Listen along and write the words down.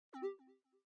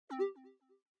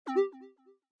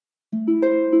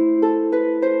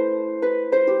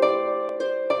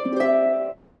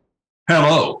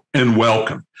Hello and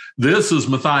welcome. This is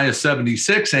Matthias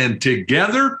 76, and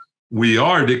together we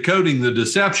are decoding the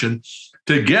deception.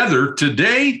 Together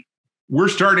today, we're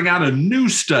starting out a new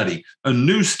study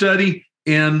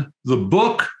in the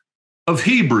book of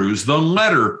Hebrews, the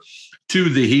letter to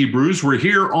the Hebrews. We're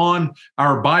here on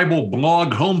our Bible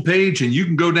blog homepage, and you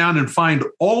can go down and find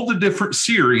all the different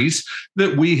series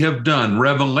that we have done: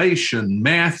 Revelation,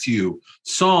 Matthew,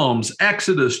 Psalms,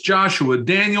 Exodus, Joshua,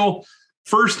 Daniel,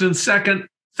 1st and 2nd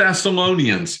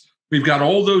Thessalonians. We've got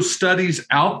all those studies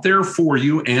out there for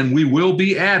you, and we will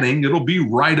be adding, it'll be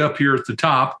right up here at the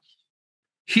top,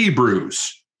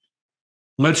 Hebrews.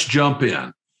 Let's jump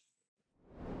in.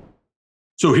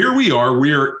 So here we are.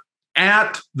 We're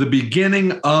at the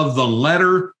beginning of the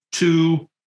letter to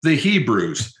the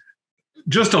Hebrews.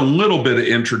 Just a little bit of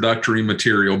introductory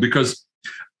material, because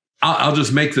I'll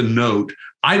just make the note.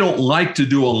 I don't like to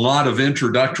do a lot of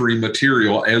introductory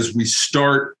material as we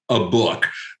start a book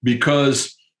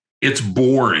because it's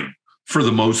boring for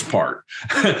the most part.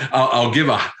 I'll give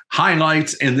a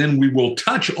highlights, and then we will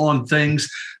touch on things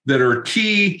that are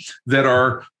key, that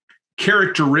are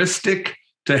characteristic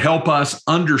to help us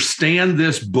understand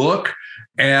this book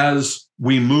as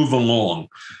we move along.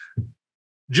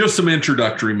 Just some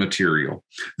introductory material.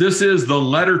 This is the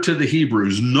letter to the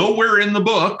Hebrews. Nowhere in the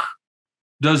book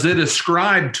does it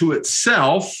ascribe to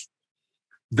itself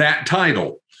that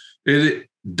title. It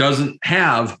doesn't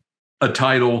have a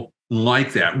title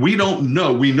like that. We don't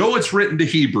know. We know it's written to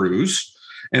Hebrews,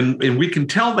 and we can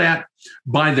tell that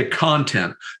by the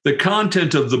content. The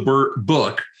content of the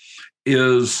book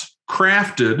is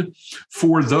crafted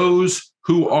for those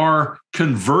who are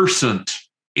conversant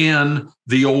in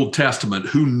the Old Testament,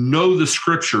 who know the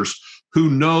scriptures,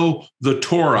 who know the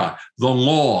Torah, the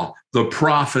law, the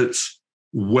prophets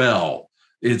well.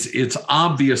 It's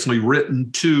obviously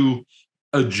written to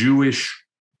a Jewish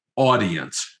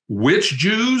audience. Which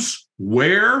Jews?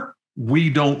 Where? We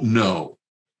don't know.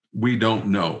 We don't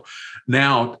know.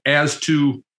 Now, as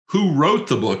to who wrote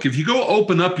the book, if you go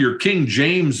open up your King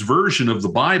James version of the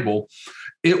Bible,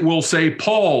 it will say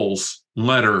Paul's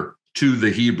letter to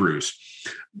the Hebrews.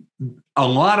 A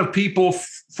lot of people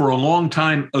for a long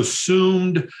time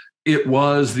assumed it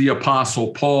was the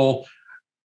Apostle Paul.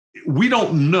 We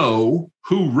don't know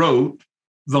who wrote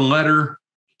the letter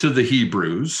to the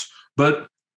Hebrews, but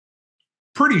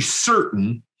pretty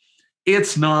certain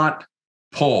it's not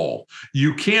Paul.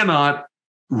 You cannot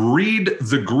read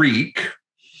the Greek,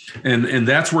 and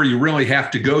that's where you really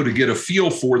have to go to get a feel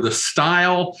for the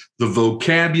style, the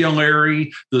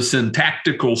vocabulary, the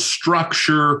syntactical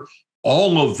structure,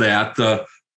 all of that,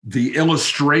 the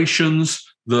illustrations,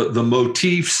 the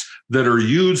motifs that are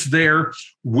used there.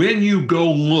 When you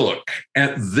go look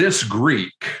at this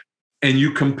Greek and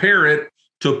you compare it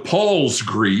to Paul's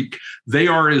Greek, they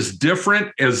are as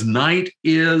different as night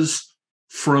is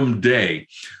from day.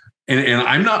 And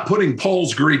I'm not putting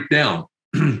Paul's Greek down,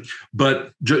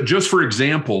 but just for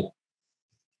example,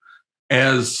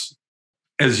 as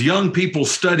young people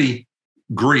study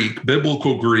Greek,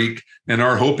 biblical Greek, and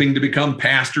are hoping to become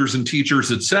pastors and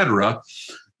teachers, etc.,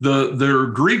 their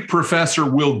Greek professor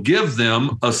will give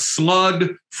them a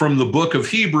slug from the book of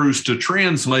Hebrews to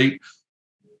translate,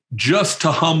 just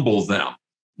to humble them.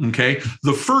 Okay,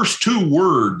 the first two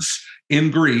words in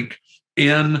Greek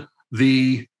in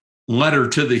the letter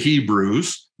to the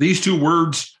Hebrews, these two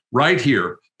words right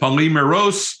here,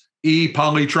 polymeros e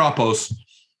polytropos,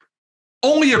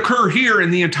 only occur here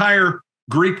in the entire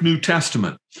Greek New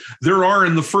Testament. There are,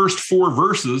 in the first 4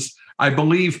 verses, I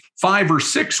believe 5 or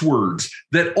 6 words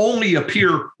that only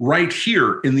appear right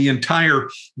here in the entire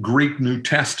Greek New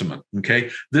Testament. Okay,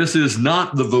 this is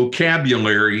not the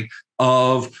vocabulary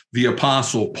of the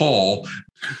Apostle Paul.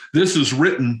 This is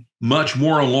written much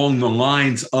more along the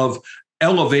lines of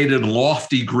elevated,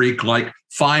 lofty Greek, like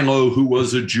Philo, who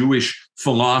was a Jewish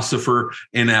philosopher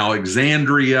in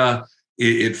Alexandria.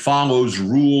 It follows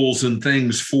rules and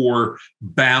things for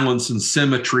balance and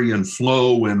symmetry and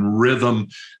flow and rhythm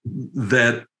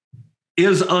that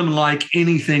is unlike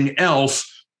anything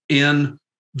else in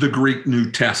the Greek New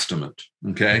Testament.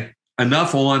 Okay,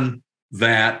 enough on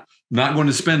that. Not going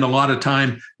to spend a lot of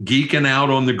time geeking out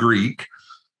on the Greek.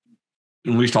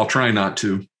 At least I'll try not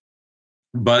to.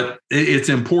 But it's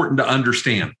important to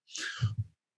understand.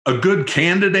 A good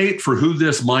candidate for who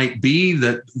this might be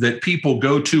that people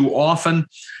go to often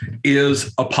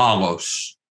is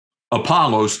Apollos.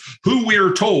 Apollos, who we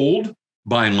are told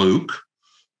by Luke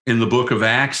in the book of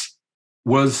Acts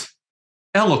was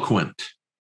eloquent.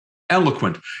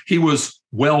 He was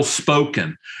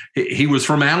well-spoken. He was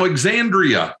from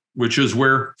Alexandria, which is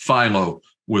where Philo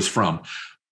was from.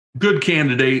 Good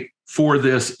candidate for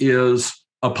this is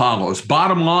Apollos.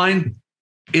 Bottom line,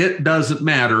 it doesn't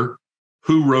matter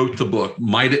who wrote the book.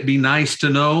 Might it be nice to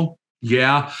know?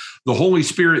 Yeah. The Holy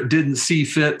Spirit didn't see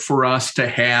fit for us to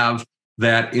have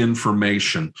that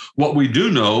information. What we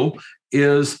do know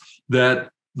is that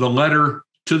the letter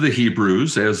to the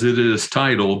Hebrews, as it is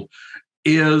titled,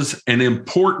 is an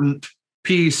important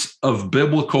piece of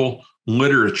biblical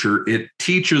literature. It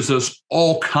teaches us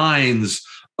all kinds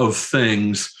of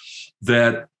things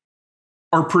that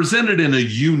are presented in a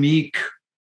unique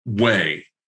way.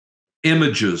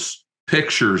 Images,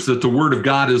 pictures, that the Word of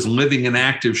God is living and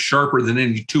active, sharper than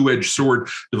any two-edged sword,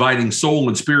 dividing soul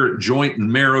and spirit, joint and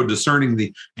marrow, discerning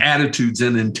the attitudes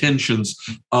and intentions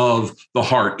of the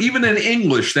heart. Even in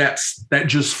English, that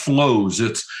just flows.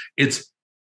 It's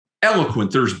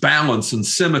eloquent. There's balance and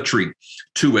symmetry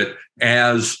to it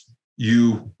as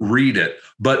you read it.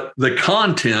 But the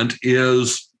content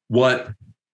is what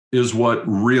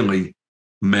really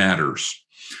matters.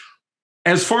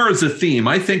 As far as a theme,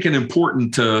 I think it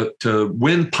important to,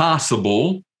 when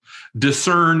possible,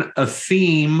 discern a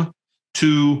theme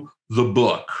to the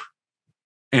book.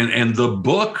 And the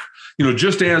book,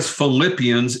 just as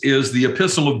Philippians is the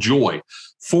epistle of joy,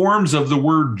 forms of the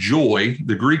word joy,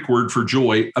 the Greek word for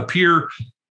joy, appear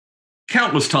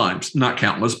countless times, not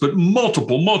countless, but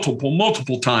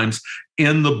multiple times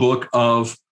in the book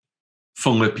of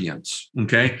Philippians,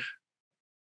 okay?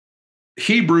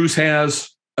 Hebrews has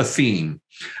a theme.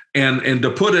 And to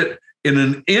put it in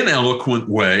an ineloquent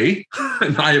way,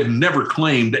 and I have never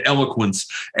claimed eloquence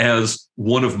as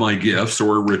one of my gifts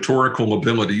or rhetorical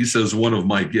abilities as one of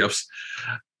my gifts,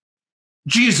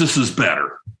 Jesus is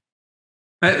better.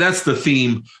 That's the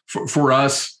theme for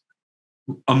us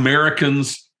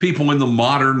Americans, people in the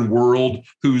modern world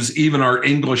whose even our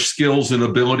English skills and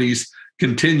abilities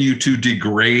continue to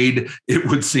degrade, it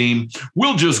would seem.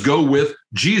 We'll just go with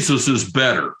Jesus is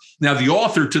better. Now, the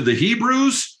author to the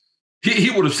Hebrews, he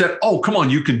would have said, oh, come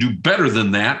on, you can do better than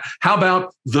that. How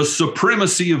about the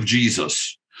supremacy of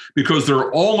Jesus? Because there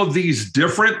are all of these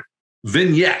different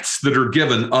vignettes that are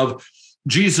given of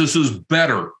Jesus is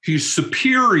better. He's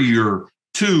superior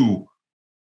to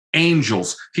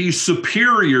angels. He's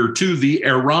superior to the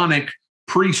Aaronic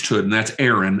priesthood, and that's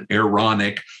Aaron,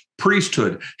 Aaronic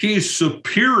priesthood. He's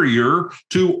superior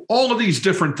to all of these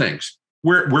different things.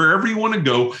 Wherever you want to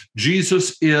go,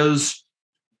 Jesus is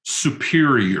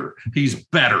superior. He's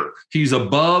better. He's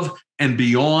above and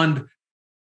beyond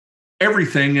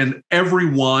everything and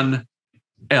everyone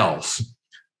else.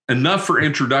 Enough for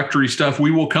introductory stuff. We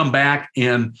will come back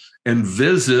and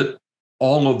visit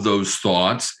all of those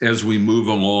thoughts as we move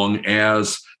along,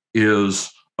 as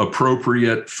is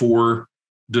appropriate for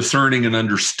discerning and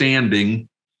understanding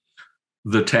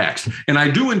the text. And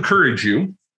I do encourage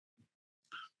you,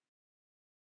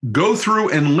 go through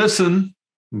and listen,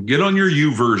 get on your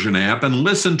YouVersion app and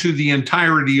listen to the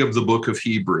entirety of the book of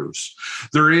Hebrews.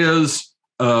 There is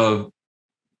an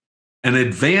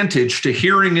advantage to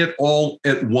hearing it all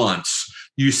at once.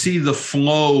 You see the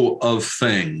flow of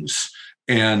things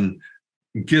and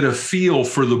get a feel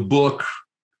for the book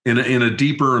in a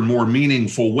deeper and more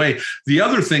meaningful way. The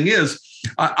other thing is,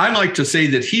 I like to say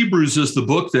that Hebrews is the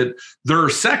book that there are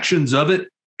sections of it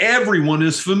everyone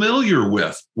is familiar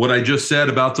with. What I just said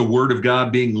about the Word of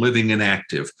God being living and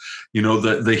active.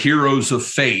 The heroes of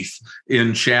faith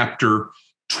in chapter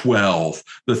 12,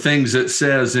 the things it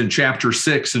says in chapter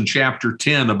 6 and chapter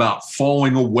 10 about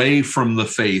falling away from the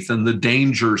faith and the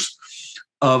dangers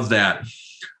of that.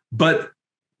 But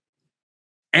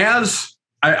as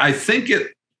I think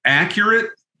it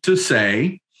accurate to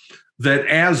say that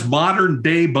as modern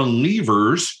day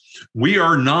believers, we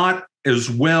are not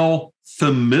as well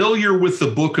familiar with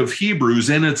the book of Hebrews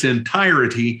in its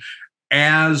entirety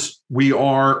as we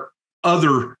are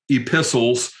other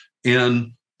epistles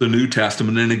in the New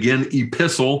Testament. And again,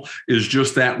 epistle is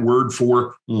just that word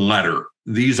for letter.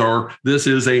 This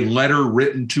is a letter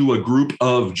written to a group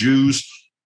of Jews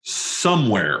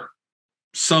somewhere.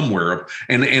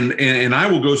 And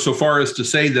I will go so far as to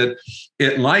say that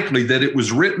it likely that it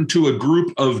was written to a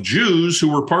group of Jews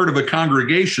who were part of a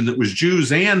congregation that was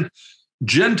Jews and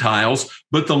Gentiles,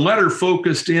 but the letter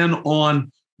focused in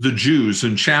on the Jews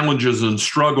and challenges and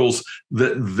struggles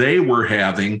that they were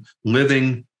having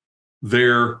living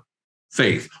their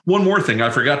faith. One more thing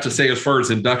I forgot to say as far as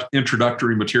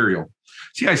introductory material.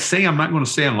 See, I say I'm not going to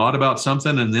say a lot about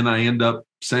something, and then I end up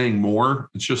saying more.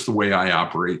 It's just the way I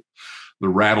operate, the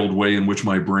rattled way in which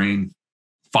my brain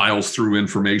files through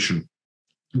information.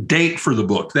 Date for the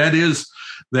book. That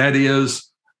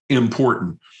is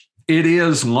important. It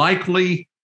is likely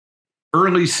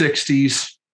early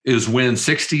 60s is when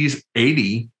 60s,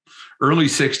 80, Early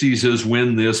 60s is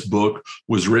when this book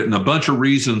was written. A bunch of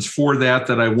reasons for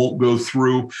that I won't go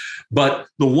through. But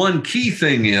the one key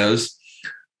thing is,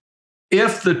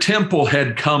 if the temple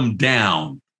had come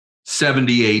down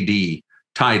 70 AD,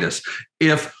 Titus,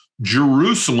 if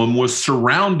Jerusalem was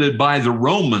surrounded by the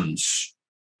Romans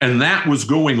and that was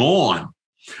going on,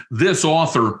 this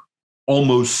author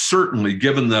almost certainly,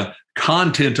 given the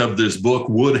content of this book,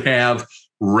 would have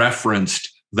referenced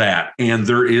that. And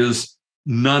there is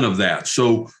none of that.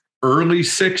 So early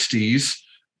 60s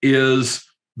is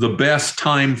the best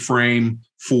time frame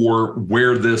for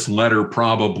where this letter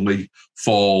probably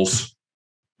falls.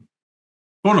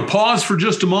 I want to pause for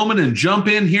just a moment and jump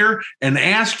in here and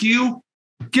ask you,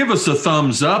 give us a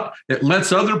thumbs up. It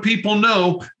lets other people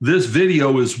know this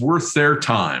video is worth their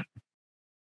time.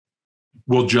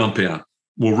 We'll jump in.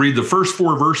 We'll read the first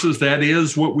 4 verses. That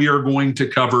is what we are going to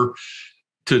cover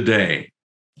today.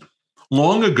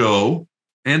 Long ago,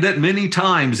 and at many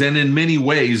times and in many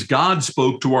ways, God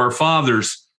spoke to our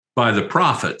fathers by the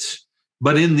prophets.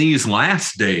 But in these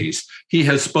last days, he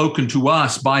has spoken to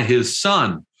us by his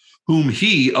Son, whom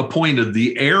he appointed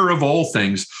the heir of all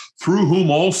things, through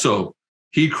whom also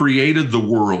he created the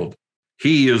world.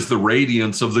 He is the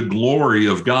radiance of the glory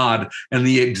of God and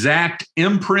the exact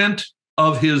imprint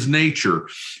of his nature,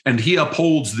 and he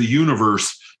upholds the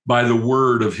universe by the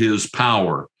word of his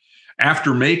power.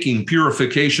 After making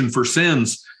purification for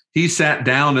sins, he sat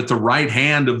down at the right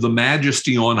hand of the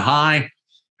Majesty on high,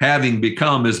 having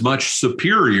become as much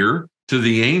superior to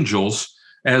the angels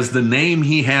as the name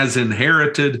he has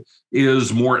inherited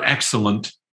is more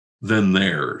excellent than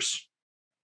theirs.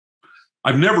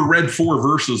 I've never read 4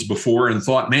 verses before and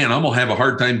thought, man, I'm going to have a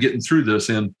hard time getting through this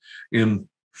in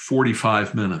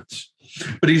 45 minutes.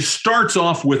 But he starts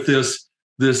off with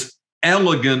this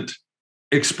elegant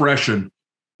expression,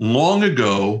 long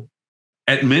ago,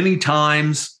 at many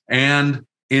times, and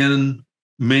in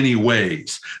many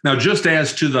ways. Now, just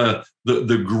as to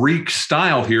the Greek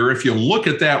style here, if you look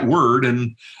at that word,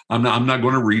 and I'm not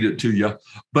going to read it to you,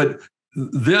 but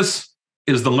this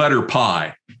is the letter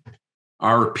pi,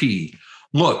 RP.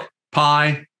 Look,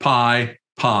 pi, pi,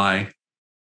 pi,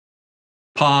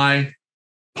 pi,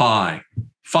 pi,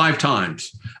 5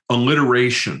 times.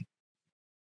 Alliteration.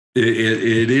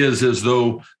 It is as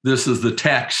though this is the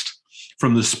text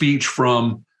from the speech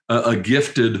from a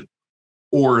gifted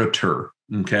orator,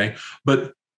 okay?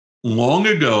 But long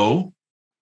ago,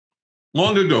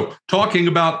 talking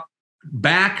about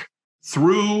back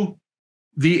through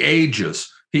the ages,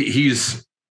 he's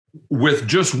with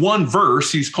just one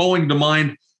verse, he's calling to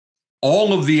mind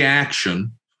all of the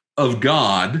action of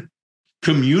God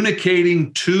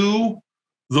communicating to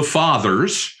the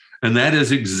fathers, and that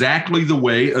is exactly the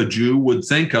way a Jew would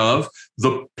think of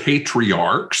the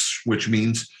patriarchs, which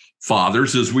means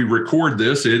fathers. As we record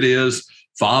this, it is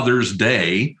Father's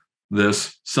Day,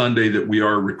 this Sunday that we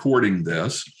are recording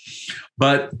this.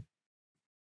 But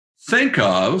think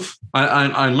of,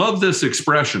 I love this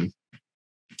expression,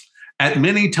 at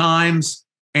many times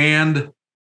and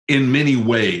in many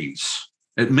ways.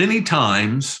 At many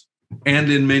times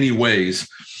and in many ways.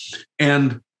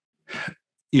 And,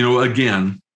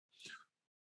 again,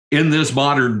 in this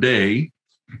modern day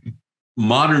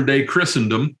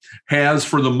Christendom has,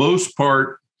 for the most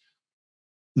part,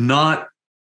 not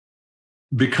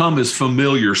become as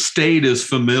familiar, stayed as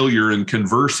familiar and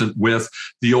conversant with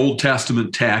the Old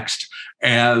Testament text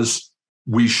as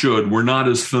we should. We're not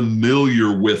as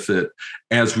familiar with it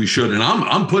as we should. And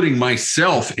I'm putting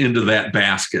myself into that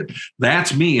basket.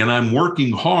 That's me. And I'm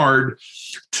working hard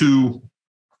to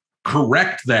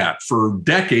correct that. For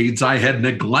decades, I had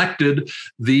neglected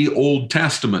the Old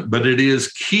Testament, but it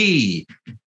is key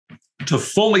to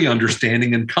fully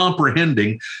understanding and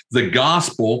comprehending the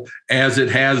gospel as it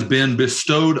has been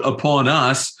bestowed upon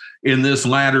us in this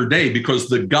latter day, because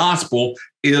the gospel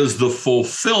is the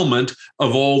fulfillment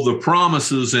of all the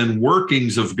promises and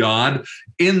workings of God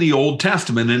in the Old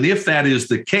Testament. And if that is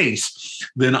the case,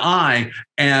 then I,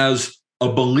 as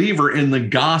a believer in the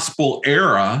gospel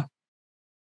era,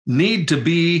 need to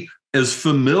be as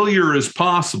familiar as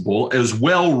possible, as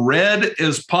well read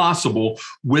as possible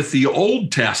with the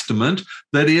Old Testament,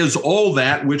 that is all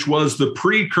that which was the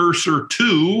precursor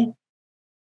to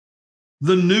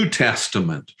the New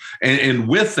Testament. And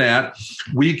with that,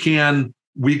 we can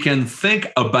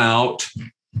think about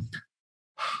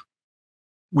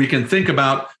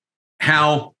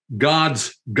how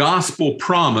God's gospel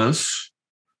promise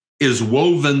is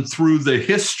woven through the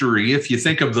history. If you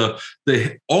think of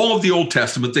all of the Old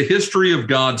Testament, the history of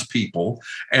God's people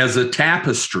as a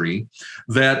tapestry,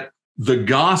 that the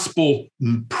gospel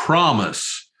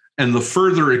promise and the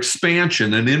further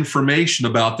expansion and information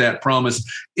about that promise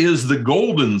is the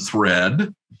golden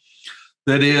thread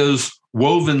that is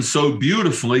woven so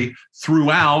beautifully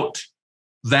throughout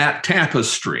that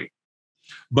tapestry.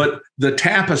 But the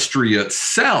tapestry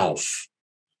itself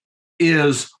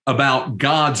is about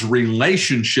God's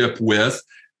relationship with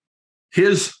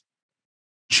his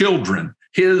children,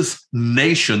 his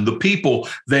nation, the people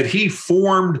that he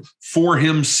formed for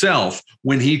himself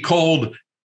when he called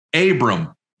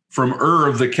Abram from Ur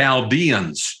of the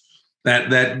Chaldeans,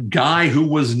 that guy who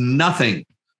was nothing.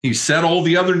 He set all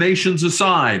the other nations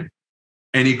aside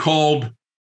and he called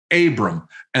Abram.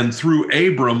 And through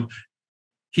Abram,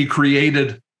 he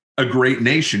created a great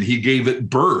nation. He gave it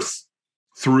birth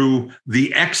through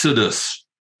the Exodus.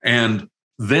 And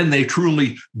then they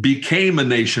truly became a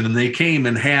nation, and they came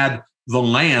and had the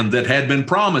land that had been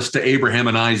promised to Abraham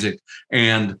and Isaac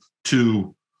and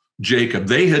to Jacob.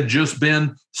 They had just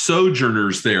been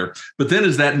sojourners there. But then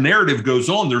as that narrative goes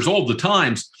on, there's all the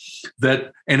times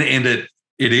that, and it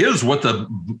is what the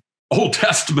Old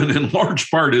Testament in large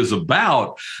part is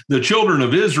about. The children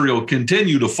of Israel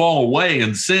continue to fall away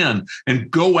and sin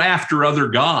and go after other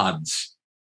gods.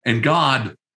 And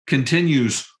God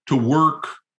continues to work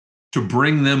to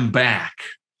bring them back.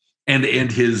 And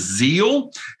his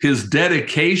zeal, his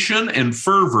dedication and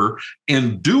fervor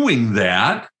in doing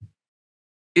that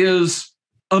is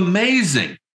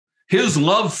amazing. His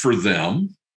love for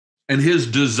them and his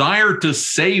desire to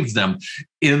save them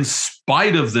in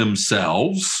spite of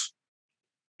themselves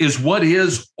is what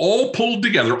is all pulled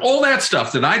together. All that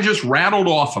stuff that I just rattled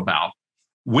off about,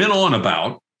 went on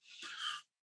about.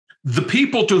 The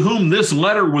people to whom this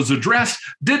letter was addressed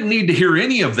didn't need to hear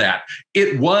any of that.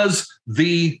 It was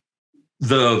the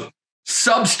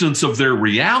substance of their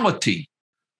reality.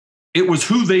 It was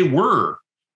who they were.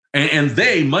 And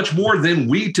they, much more than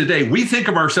we today, we think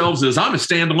of ourselves as, I'm a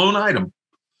standalone item.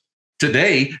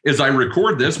 Today, as I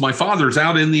record this, my father's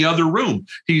out in the other room.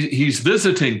 He's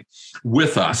visiting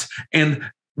with us.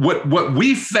 And what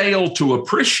we fail to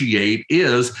appreciate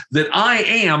is that I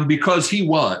am because he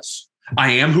was.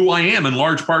 I am who I am in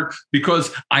large part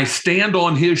because I stand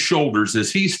on his shoulders as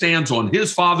he stands on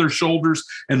his father's shoulders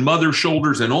and mother's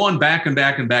shoulders, and on back and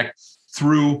back and back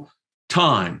through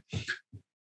time.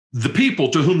 The people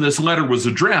to whom this letter was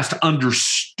addressed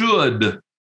understood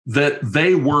that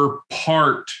they were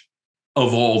part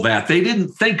of all that. They didn't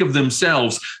think of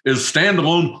themselves as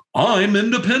standalone, I'm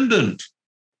independent.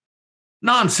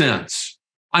 Nonsense.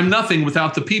 I'm nothing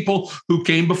without the people who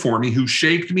came before me, who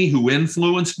shaped me, who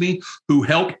influenced me, who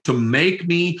helped to make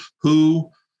me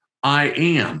who I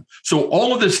am. So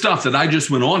all of this stuff that I just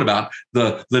went on about,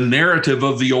 the narrative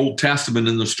of the Old Testament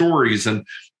and the stories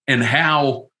and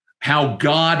how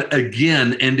God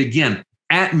again and again,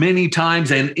 at many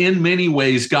times and in many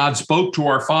ways, God spoke to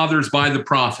our fathers by the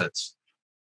prophets.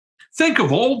 Think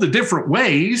of all the different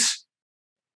ways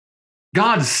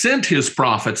God sent his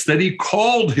prophets, that he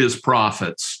called his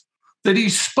prophets, that he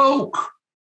spoke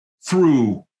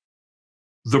through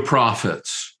the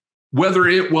prophets, whether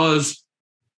it was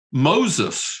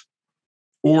Moses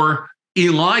or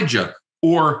Elijah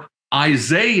or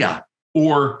Isaiah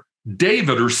or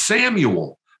David or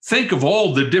Samuel. Think of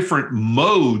all the different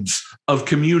modes of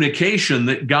communication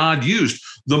that God used.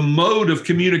 The mode of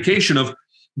communication of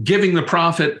giving the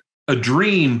prophet a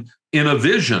dream in a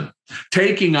vision,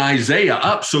 taking Isaiah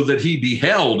up so that he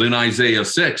beheld in Isaiah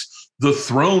 6 the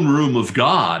throne room of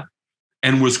God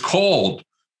and was called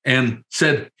and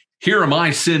said, here am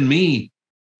I, send me,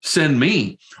 send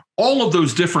me. All of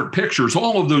those different pictures,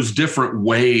 all of those different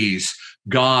ways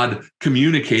God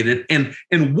communicated.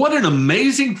 And what an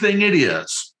amazing thing it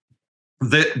is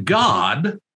that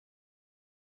God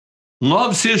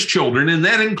loves his children, and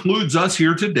that includes us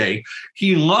here today.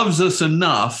 He loves us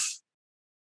enough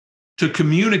to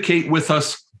communicate with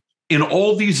us in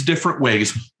all these different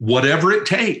ways, whatever it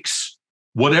takes,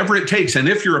 whatever it takes. And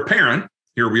if you're a parent,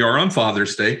 here we are on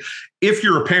Father's Day, if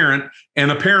you're a parent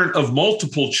and a parent of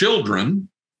multiple children,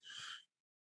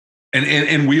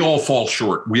 and we all fall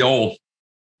short,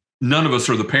 none of us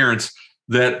are the parents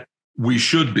that we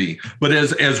should be. But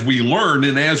as we learn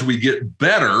and as we get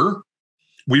better,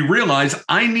 we realize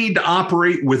I need to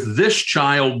operate with this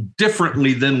child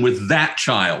differently than with that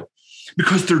child,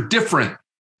 because they're different.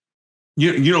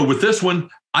 You know, with this one,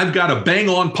 I've got to bang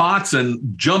on pots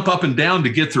and jump up and down to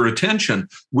get their attention.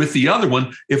 With the other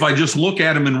one, if I just look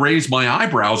at them and raise my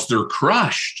eyebrows, they're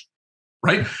crushed,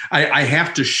 right? I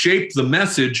have to shape the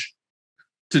message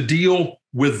to deal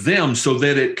with them so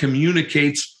that it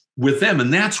communicates with them.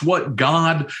 And that's what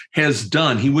God has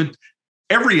done. He went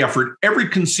every effort, every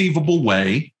conceivable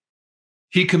way.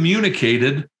 He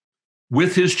communicated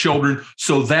with his children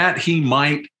so that he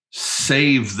might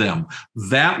save them.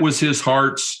 That was his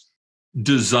heart's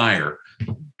desire.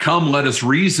 Come, let us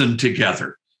reason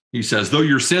together. He says, though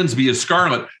your sins be as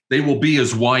scarlet, they will be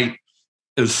as white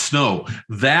as snow.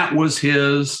 That was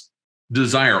his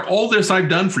desire. All this I've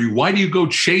done for you. Why do you go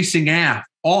chasing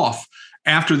off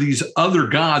after these other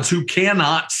gods who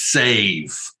cannot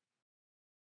save?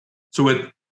 So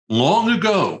long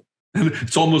ago, and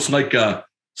it's almost like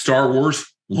Star Wars,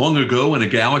 long ago in a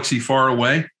galaxy far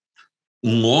away,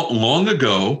 long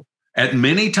ago, at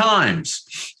many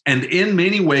times and in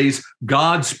many ways,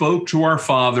 God spoke to our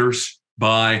fathers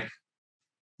by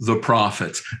the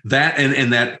prophets. That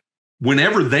and that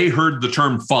whenever they heard the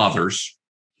term fathers,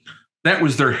 that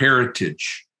was their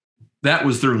heritage. That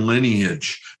was their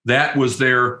lineage. That was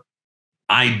their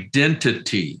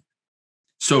identity.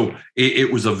 So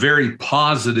it was a very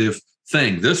positive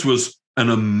thing. This was an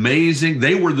amazing,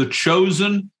 they were the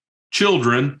chosen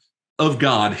children of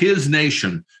God, his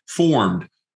nation formed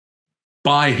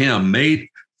by him, made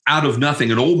out of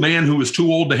nothing, an old man who was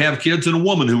too old to have kids and a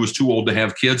woman who was too old to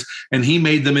have kids. And he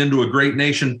made them into a great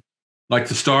nation like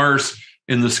the stars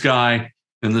in the sky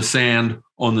and the sand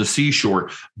on the seashore.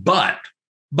 But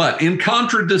in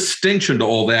contradistinction to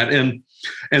all that, and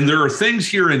there are things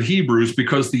here in Hebrews,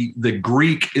 because the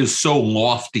Greek is so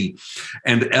lofty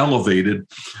and elevated,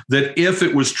 that if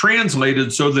it was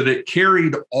translated so that it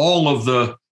carried all of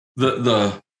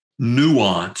the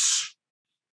nuance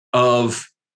of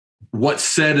what's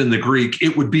said in the Greek,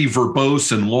 it would be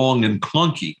verbose and long and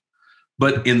clunky.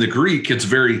 But in the Greek, it's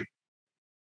very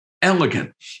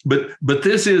elegant. But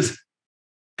this is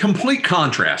complete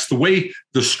contrast. The way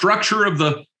the structure of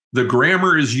the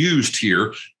grammar is used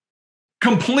here,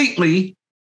 completely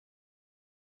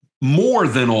more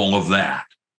than all of that.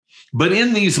 But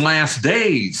in these last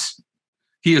days,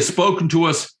 he has spoken to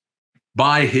us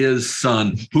by his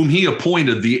Son, whom he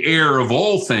appointed the heir of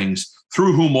all things,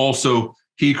 through whom also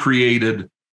he created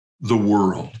the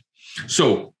world.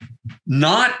 So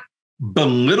not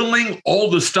belittling all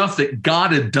the stuff that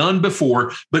God had done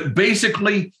before, but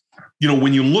basically,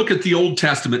 when you look at the Old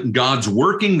Testament and God's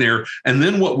working there, and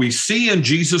then what we see in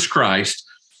Jesus Christ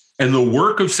and the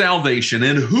work of salvation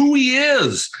and who he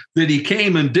is, that he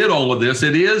came and did all of this,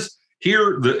 it is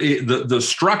here the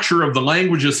structure of the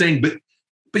language is saying,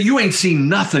 but you ain't seen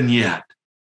nothing yet.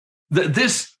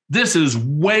 This is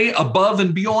way above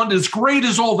and beyond, as great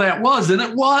as all that was, and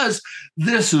it was.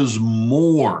 This is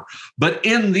more. But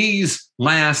in these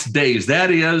last days,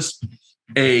 that is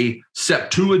a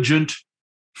Septuagint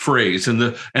phrase. And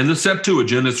the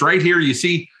Septuagint, it's right here. You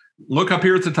see, look up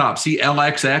here at the top. See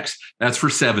LXX, that's for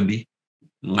 70,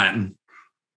 Latin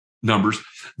numbers.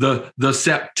 The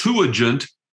Septuagint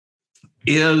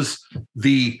is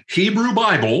the Hebrew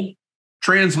Bible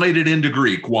translated into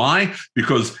Greek. Why?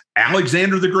 Because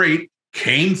Alexander the Great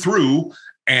came through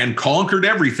and conquered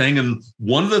everything. And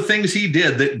one of the things he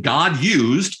did that God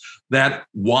used, that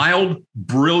wild,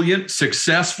 brilliant,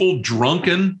 successful,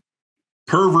 drunken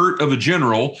pervert of a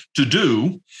general to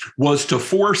do, was to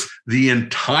force the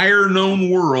entire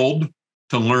known world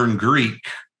to learn Greek.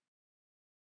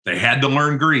 They had to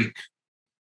learn Greek.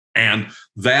 And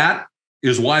that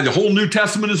is why the whole New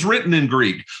Testament is written in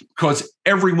Greek, because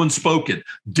everyone spoke it.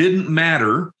 Didn't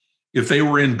matter if they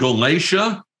were in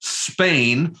Galatia,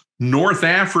 Spain, North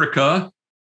Africa,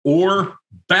 or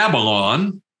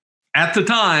Babylon. At the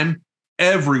time,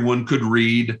 everyone could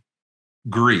read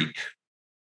Greek.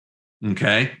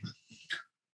 Okay?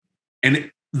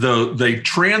 And they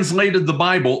translated the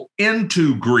Bible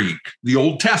into Greek, the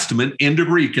Old Testament into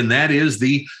Greek, and that is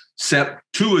the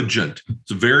Septuagint.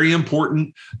 It's a very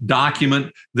important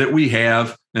document that we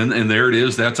have, and there it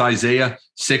is. That's Isaiah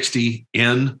 60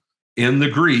 in the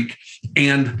Greek.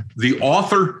 And the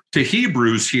author to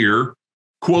Hebrews here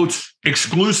quotes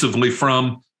exclusively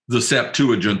from the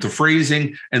Septuagint. The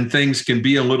phrasing and things can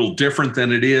be a little different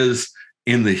than it is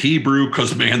in the Hebrew,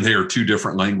 because, man, they are two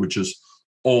different languages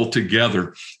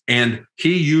altogether. And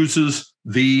he uses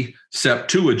the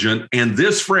Septuagint, and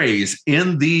this phrase,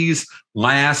 in these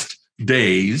last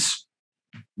days,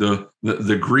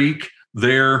 the Greek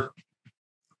there,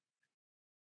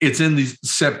 it's in the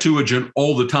Septuagint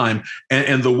all the time.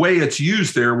 And the way it's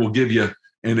used there will give you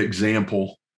an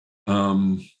example.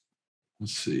 Let's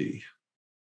see.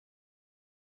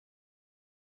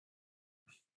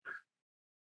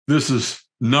 This is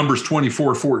Numbers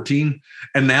 24:14.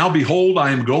 And now, behold,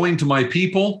 I am going to my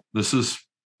people. This is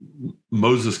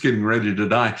Moses getting ready to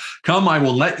die. Come, I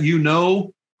will let you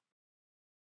know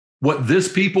what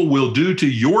this people will do to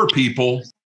your people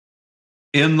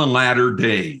in the latter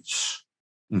days.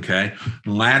 Okay.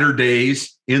 Latter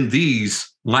days, in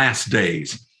these last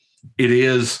days. It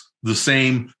is the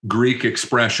same Greek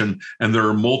expression, and there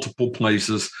are multiple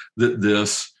places that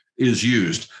this is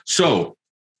used. So,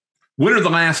 when are the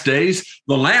last days?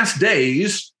 The last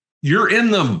days, you're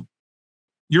in them.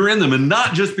 You're in them. And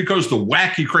not just because the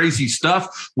wacky, crazy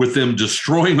stuff with them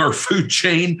destroying our food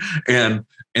chain and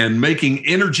making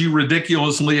energy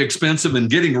ridiculously expensive and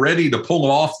getting ready to pull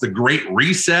off the Great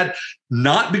Reset.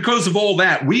 Not because of all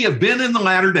that. We have been in the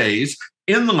latter days,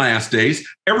 in the last days,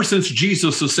 ever since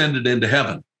Jesus ascended into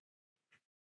heaven.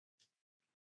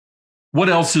 What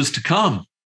else is to come?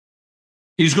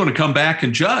 He's going to come back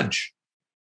and judge.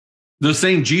 The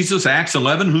same Jesus, Acts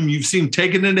 11, whom you've seen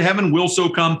taken into heaven, will so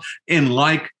come in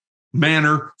like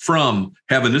manner from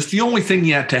heaven. It's the only thing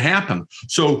yet to happen.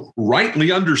 So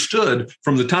rightly understood,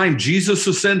 from the time Jesus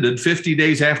ascended 50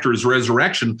 days after his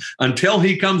resurrection until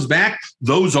he comes back,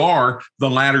 those are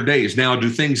the latter days. Now, do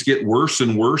things get worse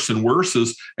and worse and worse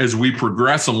as we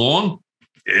progress along?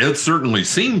 It certainly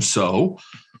seems so.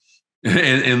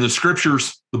 And the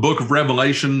scriptures, the book of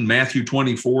Revelation, Matthew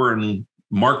 24 and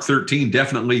Mark 13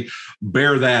 definitely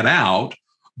bear that out.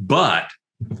 But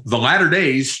the latter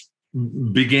days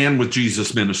began with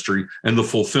Jesus' ministry and the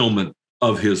fulfillment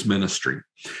of his ministry.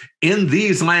 In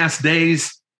these last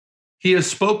days, he has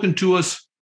spoken to us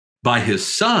by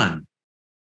his Son.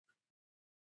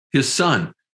 His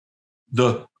Son,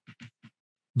 the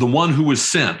one who was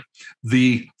sent,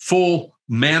 the full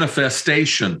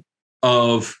manifestation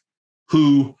of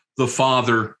who the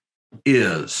Father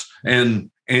is. And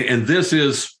this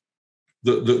is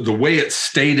the way it's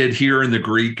stated here in the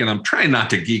Greek, and I'm trying not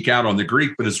to geek out on the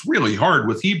Greek, but it's really hard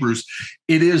with Hebrews.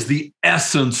 It is the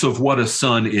essence of what a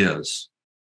son is.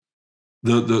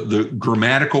 The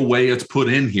grammatical way it's put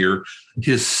in here,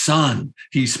 his Son.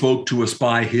 He spoke to us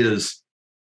by his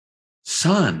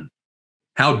Son.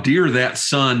 How dear that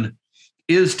Son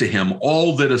is to him,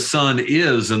 all that a son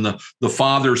is, and the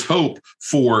Father's hope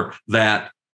for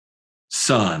that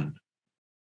Son.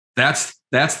 That's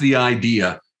the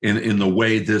idea in the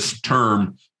way this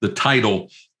term, the title,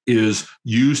 is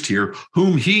used here,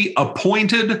 whom he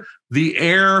appointed the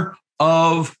heir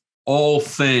of all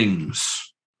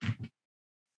things.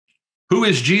 Who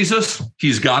is Jesus?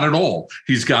 He's got it all.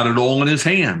 He's got it all in his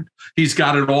hand. He's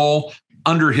got it all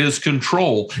under his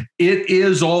control. It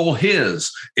is all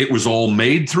his. It was all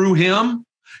made through him.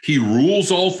 He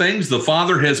rules all things. The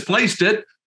Father has placed it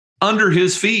under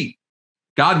his feet.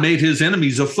 God made his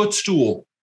enemies a footstool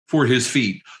for his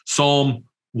feet. Psalm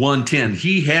 110.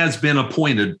 He has been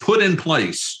appointed, put in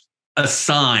place,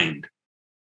 assigned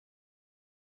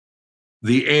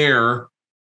the heir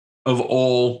of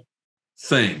all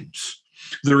things.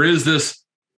 There is this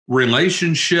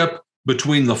relationship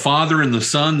between the Father and the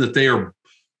Son that they are,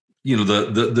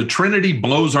 the Trinity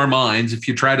blows our minds if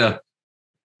you try to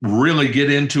really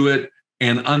get into it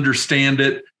and understand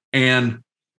it and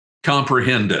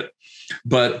comprehend it.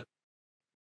 But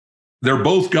they're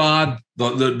both God.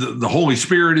 The Holy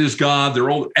Spirit is God. They're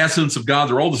all essence of God.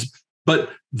 They're all this, but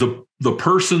the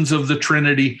persons of the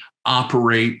Trinity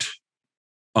operate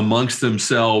amongst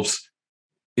themselves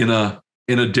in a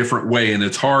different way, and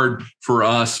it's hard for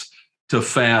us to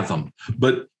fathom.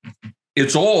 But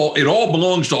it all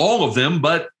belongs to all of them,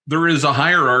 but there is a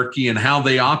hierarchy in how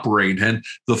they operate, and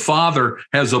the Father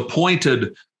has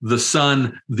appointed the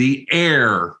Son the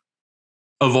heir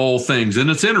of all things. And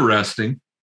it's interesting.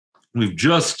 We've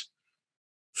just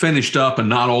finished up, and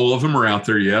not all of them are out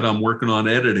there yet. I'm working on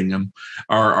editing them,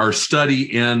 our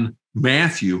study in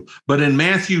Matthew. But in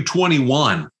Matthew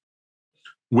 21,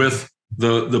 with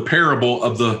the parable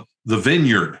of the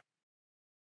vineyard,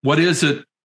 what is it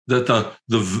that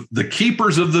the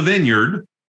keepers of the vineyard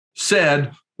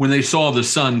said when they saw the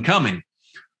son coming?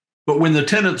 But when the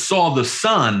tenants saw the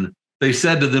son, they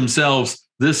said to themselves,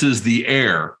 "This is the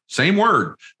heir." Same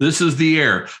word. This is the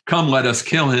heir. Come, let us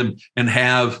kill him and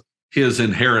have his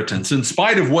inheritance. In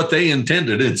spite of what they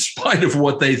intended, in spite of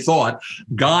what they thought,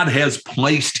 God has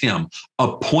placed him,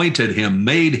 appointed him,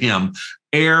 made him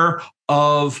heir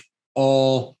of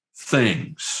all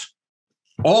things.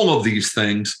 All of these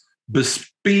things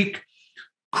bespeak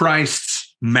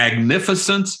Christ's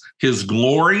magnificence, his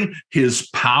glory, his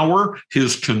power,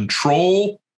 his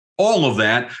control. All of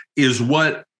that is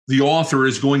what the author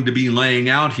is going to be laying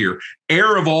out here.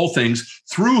 Heir of all things,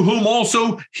 through whom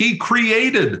also he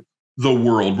created the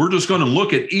world. We're just going to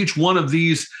look at each one of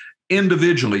these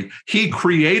individually. He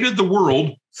created the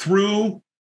world through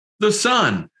the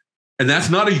Son. And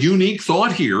that's not a unique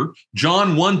thought here.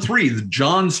 John 1:3,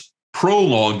 John's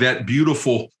prologue, that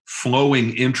beautiful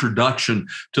flowing introduction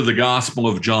to the Gospel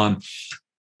of John.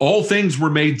 All things were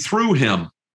made through him,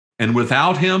 and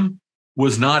without him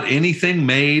was not anything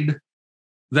made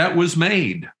that was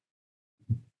made.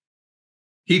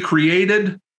 He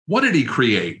created, what did he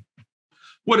create?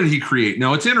 What did he create?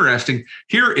 Now, it's interesting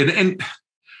here, and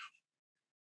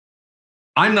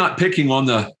I'm not picking on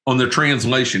the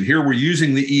translation. Here we're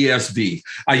using the ESV.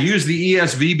 I use the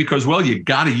ESV because, well, you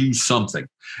got to use something.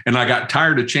 And I got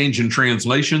tired of changing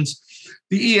translations.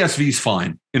 The ESV is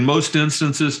fine. In most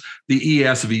instances, the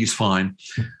ESV is fine.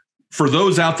 For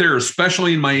those out there,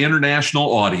 especially in my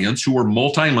international audience who are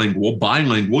multilingual,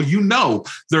 bilingual, you know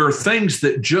there are things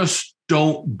that just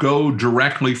don't go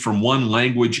directly from one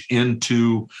language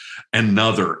into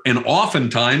another. And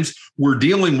oftentimes we're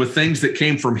dealing with things that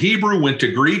came from Hebrew, went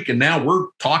to Greek, and now we're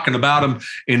talking about them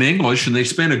in English, and they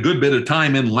spent a good bit of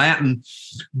time in Latin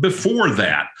before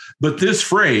that. But this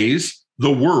phrase,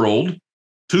 the world,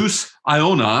 tous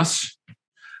ionos,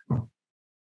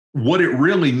 what it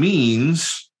really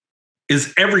means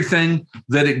is everything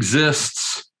that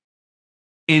exists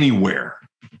anywhere.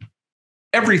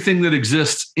 Everything that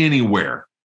exists anywhere.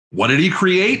 What did he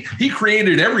create? He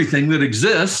created everything that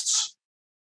exists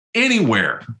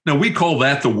anywhere. Now, we call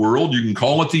that the world. You can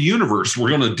call it the universe. We're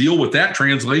going to deal with that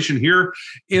translation here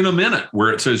in a minute,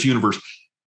 where it says universe.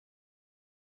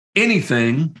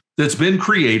 Anything that's been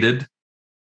created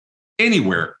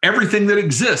anywhere, everything that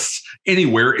exists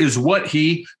anywhere is what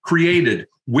he created.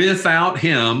 Without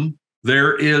him,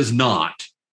 there is not.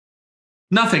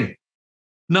 Nothing.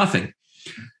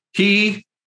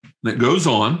 That goes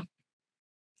on,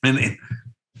 and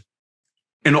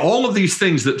all of these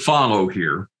things that follow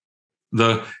here,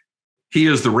 he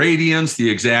is the radiance, the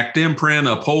exact imprint,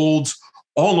 upholds,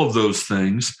 all of those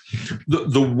things.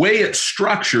 The way it's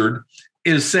structured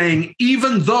is saying,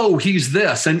 even though he's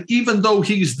this, and even though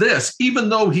he's this, even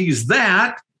though he's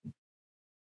that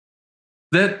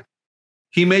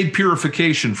he made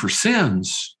purification for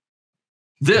sins.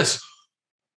 This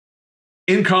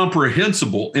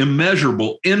incomprehensible,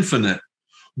 immeasurable, infinite,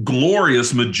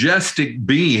 glorious, majestic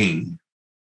being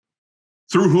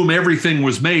through whom everything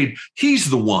was made, he's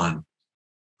the one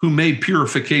who made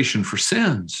purification for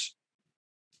sins.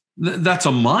 That's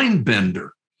a mind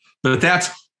bender, but that's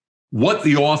what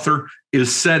the author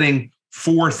is setting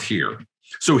forth here.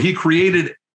 So he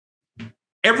created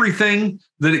everything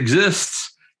that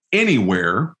exists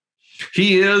anywhere.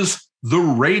 He is the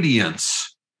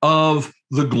radiance of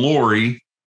the glory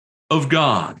of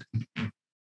God.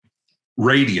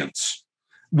 Radiance.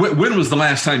 When was the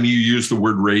last time you used the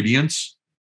word radiance?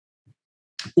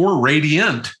 Or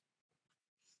radiant?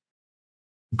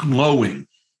 Glowing,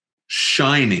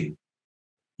 shining.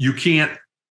 You can't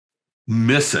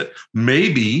miss it.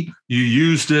 Maybe you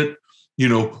used it,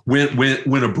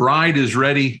 when a bride is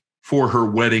ready for her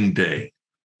wedding day,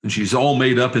 and she's all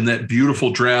made up in that beautiful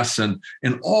dress and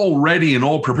all ready and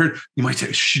all prepared. You might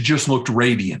say she just looked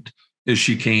radiant as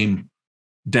she came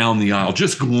down the aisle,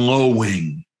 just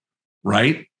glowing,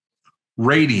 right?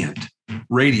 Radiant.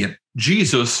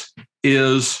 Jesus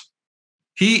is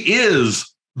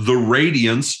the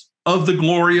radiance of the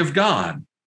glory of God.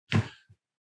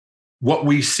 What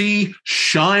we see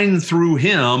shine through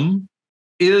him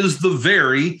is the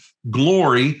very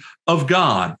glory of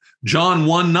God. John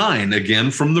 1:9,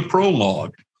 again from the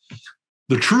prologue.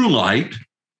 The true light,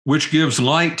 which gives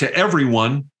light to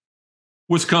everyone,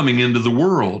 was coming into the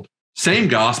world. Same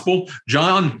gospel,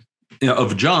 John,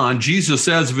 Jesus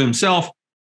says of himself,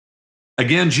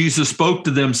 again, Jesus spoke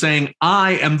to them saying,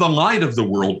 I am the light of the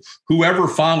world. Whoever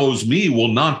follows me will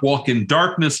not walk in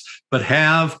darkness, but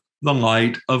have the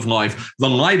light of life. The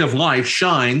light of life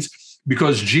shines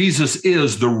because Jesus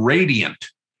is the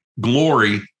radiant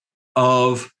glory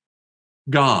of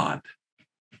God.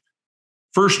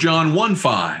 1 John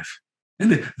 1:5.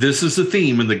 And this is the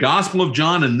theme in the Gospel of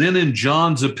John and then in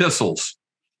John's epistles.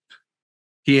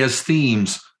 He has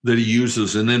themes that he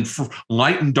uses, and then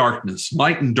light and darkness.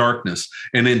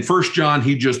 And in 1 John,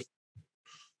 he just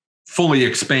fully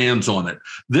expands on it.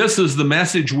 This is the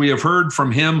message we have heard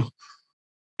from him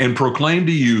and proclaim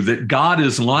to you, that God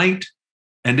is light,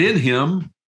 and in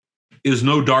him is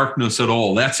no darkness at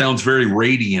all. That sounds very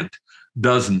radiant,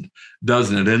 doesn't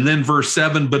it? And then verse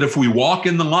 7, but if we walk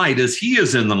in the light as he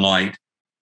is in the light,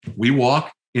 we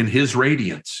walk in his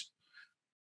radiance.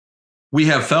 We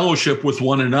have fellowship with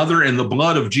one another, and the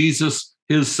blood of Jesus,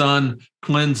 his son,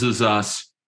 cleanses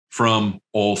us from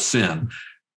all sin.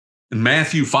 In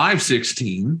Matthew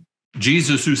 5:16,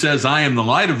 Jesus, who says, I am the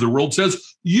light of the world, says,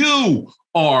 you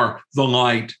are the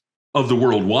light of the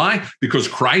world. Why? Because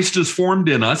Christ is formed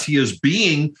in us. He is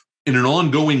being in an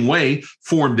ongoing way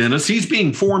formed in us. He's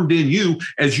being formed in you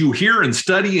as you hear and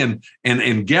study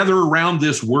and gather around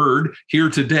this word here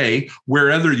today,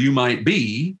 wherever you might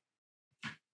be.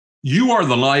 You are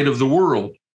the light of the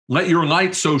world. Let your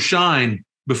light so shine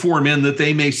before men that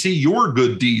they may see your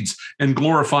good deeds and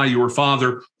glorify your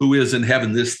Father who is in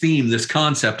heaven. This theme, this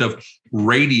concept of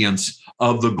radiance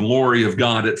of the glory of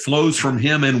God, it flows from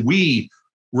him and we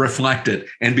reflect it.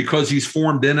 And because he's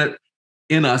formed in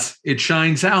us, it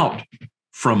shines out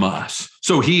from us.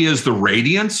 So he is the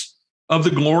radiance of the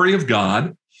glory of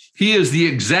God. He is the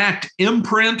exact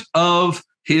imprint of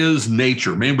his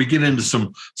nature. Man, we get into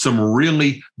some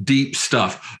really deep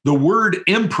stuff. The word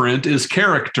imprint is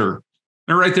character.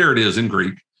 And right there it is in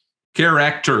Greek.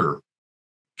 Character.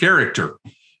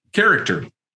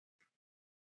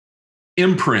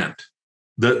 Imprint.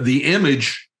 The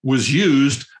image was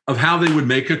used of how they would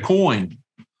make a coin.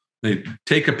 They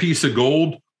take a piece of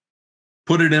gold,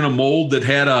 put it in a mold that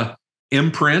had a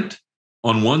imprint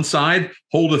on one side,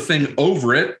 hold a thing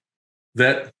over it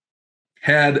that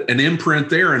had an imprint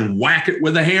there and whack it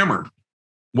with a hammer.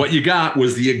 What you got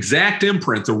was the exact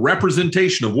imprint, the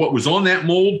representation of what was on that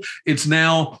mold. It's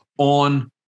now on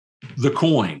the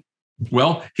coin.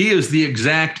 Well, he is the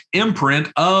exact imprint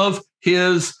of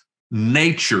his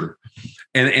nature.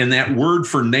 And that word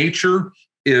for nature,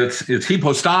 it's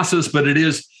hypostasis, but it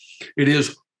is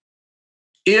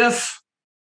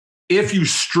if you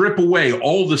strip away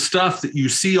all the stuff that you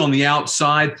see on the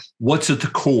outside, what's at the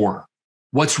core?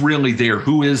 What's really there?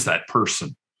 Who is that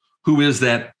person? Who is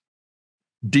that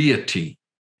deity?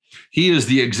 He is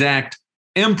the exact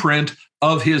imprint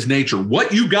of his nature.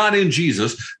 What you got in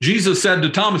Jesus, Jesus said to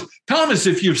Thomas, Thomas,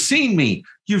 if you've seen me,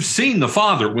 you've seen the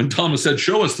Father. When Thomas said,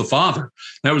 show us the Father,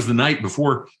 that was the night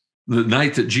before the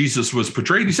night that Jesus was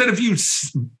betrayed. He said, if you've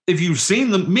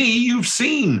seen me, you've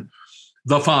seen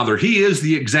the Father. He is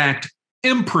the exact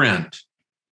imprint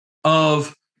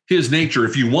of his nature.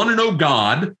 If you want to know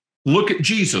God, look at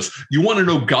Jesus. You want to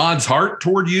know God's heart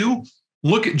toward you?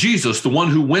 Look at Jesus, the one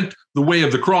who went the way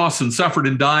of the cross and suffered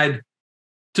and died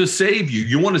to save you.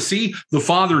 You want to see the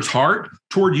Father's heart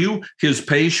toward you, his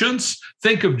patience?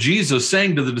 Think of Jesus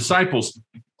saying to the disciples,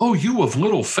 oh, you of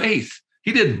little faith.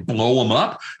 He didn't blow them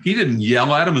up. He didn't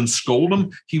yell at them and scold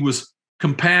them. He was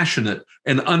compassionate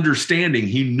and understanding.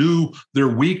 He knew their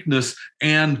weakness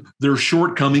and their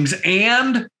shortcomings,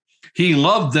 and he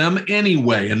loved them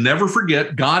anyway. And never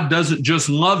forget, God doesn't just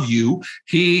love you,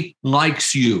 he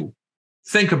likes you.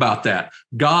 Think about that.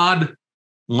 God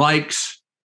likes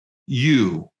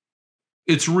you.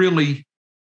 It's really,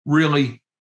 really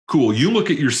cool. You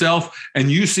look at yourself and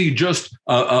you see just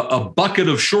a bucket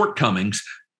of shortcomings.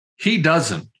 He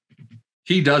doesn't.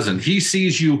 He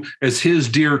sees you as his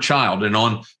dear child. And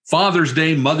on Father's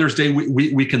Day, Mother's Day,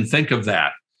 we can think of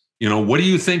that. You know, what do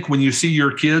you think when you see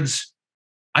your kids?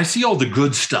 I see all the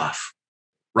good stuff,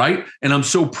 right? And I'm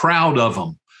so proud of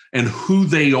them and who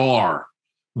they are,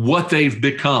 what they've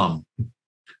become.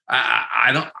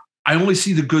 I only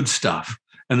see the good stuff.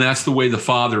 And that's the way the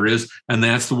Father is. And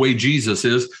that's the way Jesus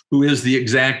is, who is the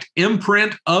exact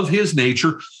imprint of his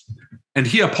nature. And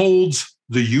he upholds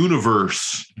the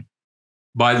universe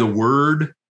by the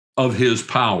word of his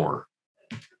power.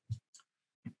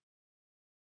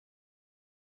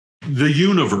 The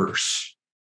universe.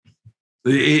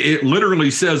 It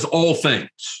literally says all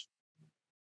things.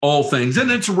 All things. And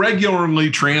it's regularly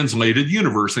translated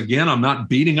universe. Again, I'm not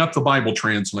beating up the Bible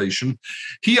translation.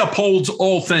 He upholds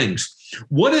all things.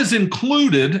 What is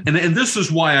included, and this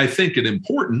is why I think it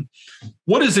important,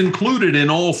 what is included in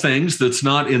all things that's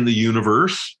not in the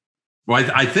universe? Well,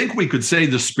 I think we could say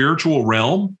the spiritual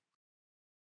realm.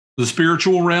 The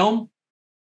spiritual realm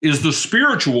is the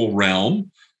spiritual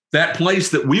realm, that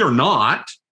place that we are not,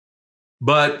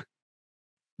 but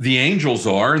the angels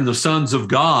are, and the sons of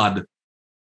God,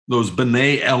 those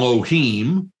B'nai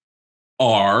Elohim,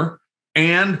 are,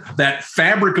 and that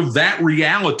fabric of that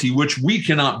reality, which we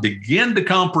cannot begin to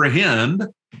comprehend,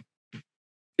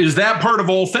 is that part of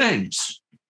all things?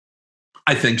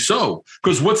 I think so.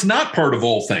 Because what's not part of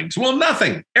all things? Well,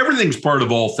 nothing. Everything's part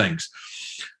of all things.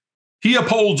 He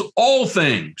upholds all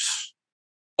things,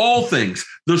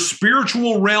 the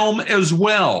spiritual realm as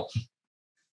well.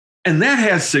 And that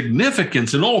has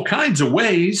significance in all kinds of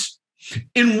ways.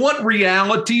 In what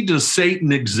reality does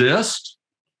Satan exist?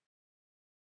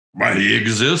 Well, he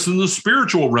exists in the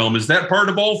spiritual realm. Is that part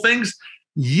of all things?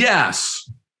 Yes.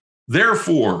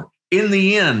 Therefore, in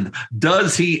the end,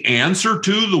 does he answer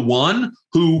to the one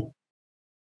who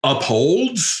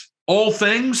upholds all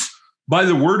things by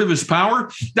the word of his power?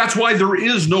 That's why there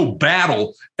is no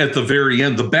battle at the very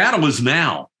end. The battle is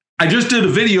now. I just did a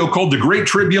video called The Great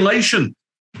Tribulation.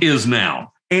 is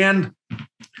now. And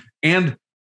it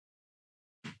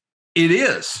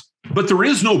is. But there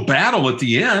is no battle at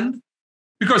the end.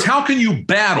 Because how can you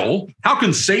battle? How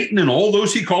can Satan and all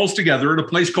those he calls together at a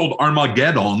place called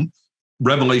Armageddon,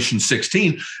 Revelation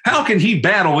 16, how can he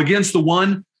battle against the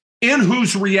one in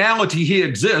whose reality he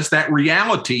exists? That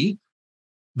reality,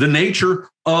 the nature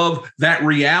of that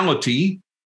reality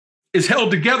is held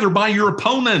together by your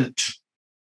opponent.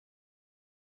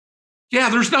 Yeah,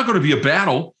 there's not going to be a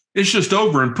battle. It's just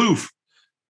over and poof,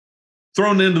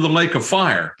 thrown into the lake of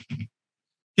fire.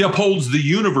 He upholds the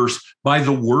universe by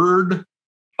the word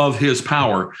of his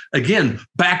power. Again,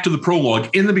 back to the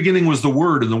prologue. In the beginning was the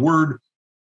Word, and the Word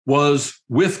was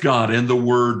with God, and the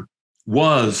Word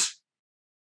was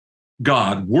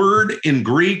God. Word in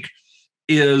Greek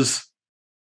is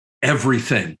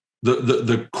everything.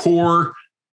 The core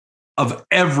of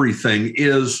everything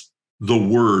is the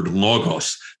word,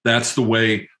 logos. That's the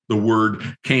way the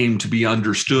word came to be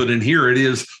understood. And here it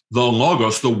is, the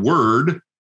logos, the word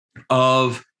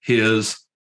of his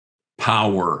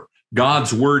power.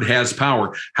 God's word has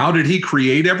power. How did he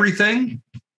create everything?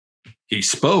 He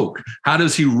spoke. How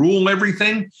does he rule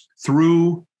everything?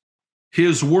 Through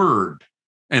his word.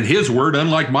 And his word,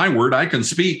 unlike my word, I can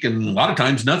speak, and a lot of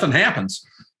times nothing happens.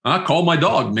 I call my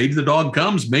dog. Maybe the dog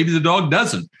comes, maybe the dog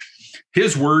doesn't.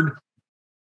 His word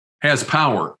has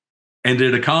power, and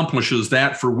it accomplishes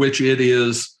that for which it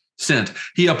is sent.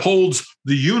 He upholds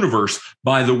the universe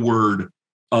by the word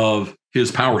of his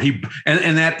power.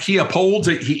 And that he upholds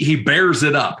it, he bears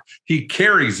it up, he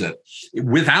carries it.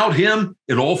 Without him,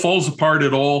 it all falls apart,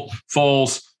 it all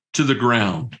falls to the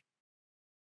ground.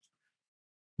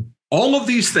 All of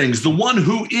these things, the one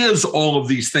who is all of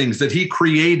these things that he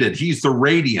created, he's the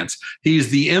radiance, he's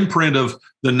the imprint of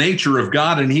the nature of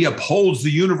God, and he upholds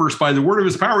the universe by the word of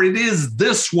his power. It is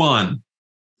this one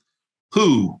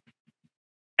who,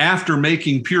 after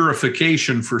making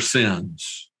purification for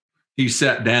sins, he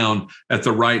sat down at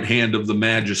the right hand of the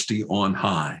majesty on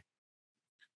high.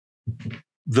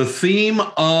 The theme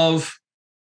of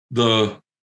the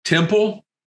temple,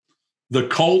 the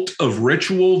cult of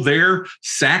ritual there,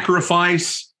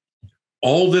 sacrifice,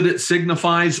 all that it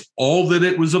signifies, all that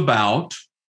it was about,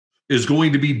 is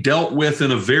going to be dealt with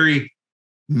in a very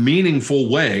meaningful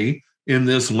way in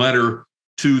this letter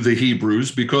to the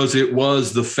Hebrews, because it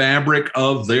was the fabric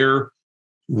of their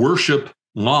worship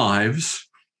lives.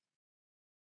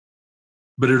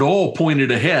 But it all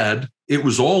pointed ahead. It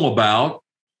was all about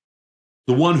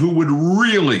the one who would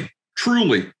really,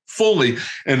 truly, fully,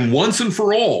 and once and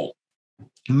for all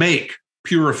make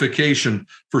purification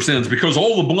for sins, because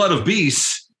all the blood of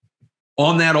beasts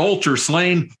on that altar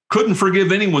slain couldn't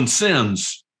forgive anyone's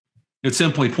sins. It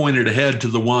simply pointed ahead to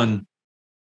the one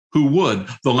who would,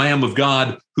 the Lamb of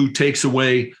God who takes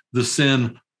away the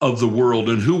sin of the world.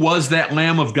 And who was that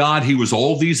Lamb of God? He was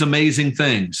all these amazing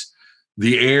things: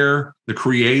 the air, the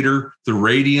creator, the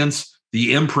radiance,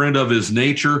 the imprint of his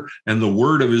nature, and the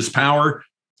word of his power.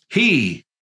 He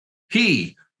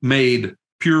made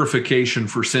purification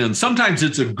for sin. Sometimes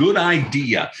it's a good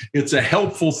idea, it's a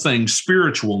helpful thing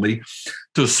spiritually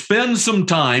to spend some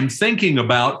time thinking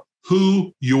about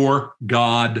who your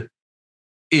God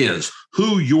is,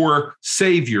 who your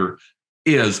Savior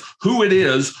is, who it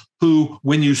is who,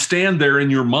 when you stand there in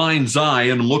your mind's eye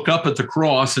and look up at the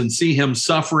cross and see him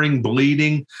suffering,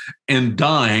 bleeding, and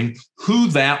dying, who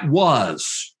that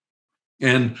was.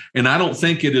 And I don't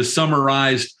think it is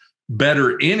summarized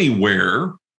better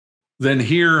anywhere than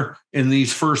here in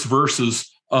these first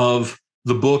verses of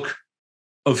the book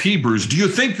of Hebrews. Do you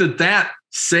think that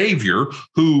Savior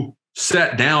who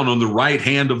sat down on the right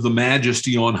hand of the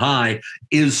majesty on high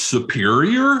is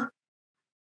superior?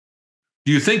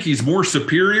 Do you think he's more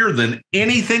superior than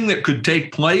anything that could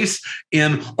take place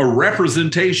in a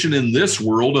representation in this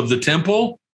world of the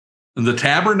temple and the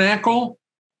tabernacle?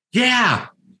 Yeah,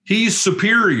 he's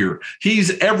superior.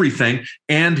 He's everything,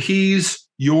 and he's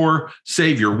your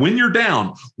Savior. When you're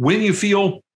down, when you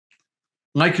feel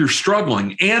like you're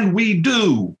struggling, and we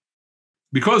do,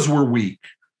 because we're weak,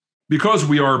 because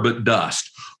we are but dust.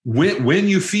 When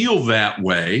you feel that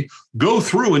way, go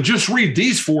through and just read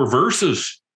these 4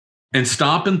 verses and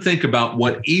stop and think about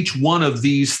what each one of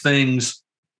these things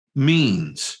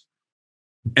means.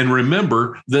 And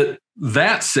remember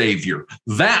that Savior,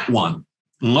 that one,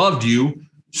 loved you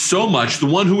so much, the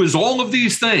one who is all of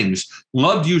these things,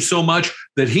 loved you so much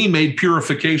that he made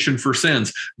purification for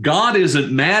sins. God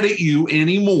isn't mad at you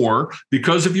anymore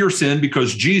because of your sin,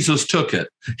 because Jesus took it.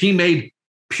 He made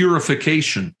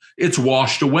purification. It's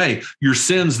washed away. Your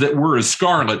sins that were as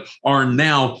scarlet are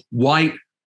now white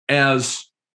as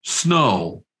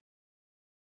snow.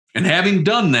 And having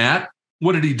done that,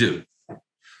 what did he do?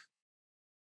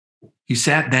 He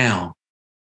sat down.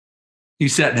 He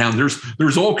sat down.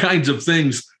 There's all kinds of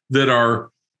things that are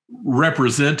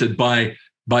represented by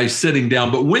sitting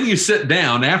down. But when you sit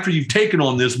down, after you've taken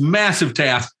on this massive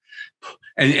task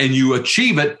and you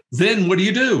achieve it, then what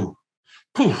do?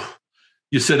 Whew,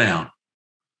 you sit down.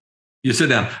 You sit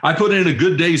down. I put in a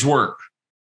good day's work.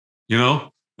 You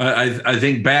know, I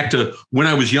think back to when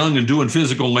I was young and doing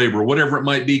physical labor, whatever it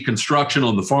might be, construction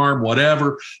on the farm,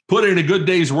 whatever, put in a good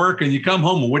day's work and you come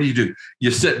home and what do?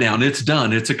 You sit down. It's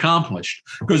done. It's accomplished.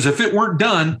 Because if it weren't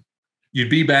done,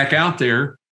 you'd be back out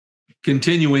there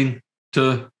continuing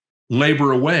to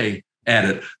labor away at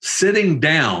it. Sitting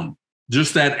down,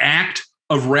 just that act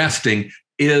of resting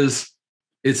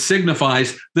it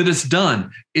signifies that it's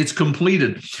done. It's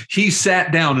completed. He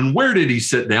sat down. And where did he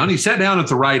sit down? He sat down at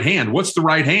the right hand. What's the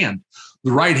right hand?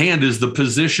 The right hand is the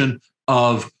position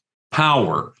of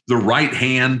power. The right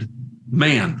hand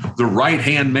man. The right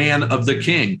hand man of the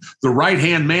king. The right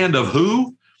hand man of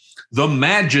who? The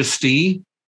majesty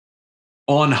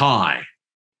on high.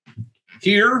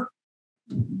 Here,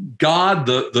 God,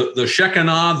 the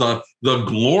Shekinah, the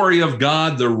glory of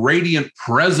God, the radiant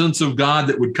presence of God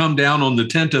that would come down on the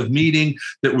tent of meeting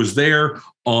that was there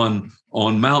on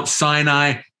Mount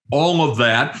Sinai, all of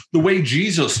that, the way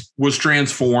Jesus was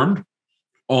transformed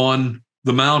on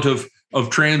the Mount of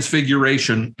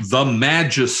Transfiguration, the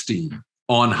majesty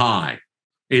on high.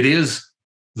 The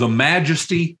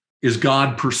majesty is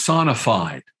God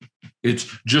personified. It's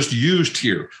just used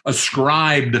here,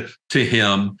 ascribed to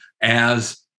him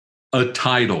as a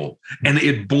title. And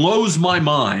it blows my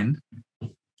mind.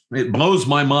 It blows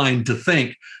my mind to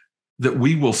think that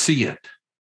we will see it.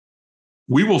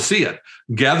 We will see it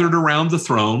gathered around the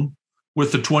throne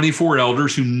with the 24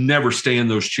 elders who never stay in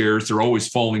those chairs. They're always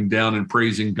falling down and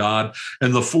praising God,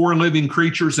 and the 4 living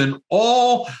creatures and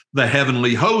all the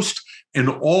heavenly host and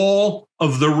all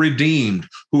of the redeemed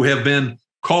who have been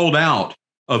called out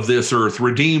of this earth,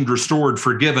 redeemed, restored,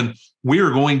 forgiven. We are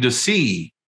going to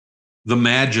see the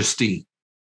majesty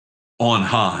on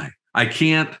high. I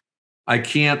can't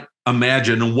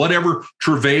imagine. And whatever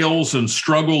travails and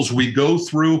struggles we go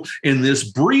through in this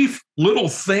brief little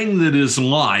thing that is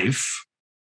life,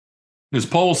 as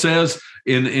Paul says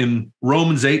in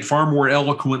Romans 8, far more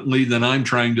eloquently than I'm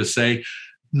trying to say,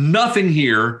 nothing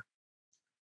here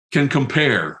can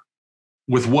compare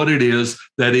with what it is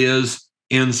that is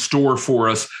in store for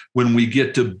us when we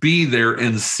get to be there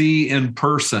and see in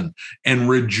person and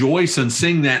rejoice and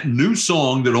sing that new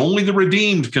song that only the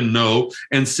redeemed can know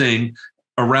and sing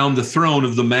around the throne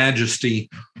of the majesty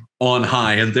on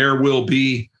high. And there will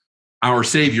be our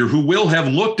Savior who will have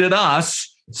looked at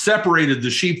us, separated the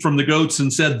sheep from the goats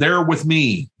and said, "They're with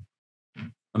me."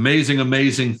 Amazing,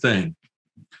 amazing thing.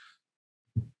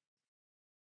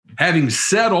 Having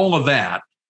said all of that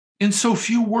in so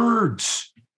few words,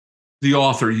 the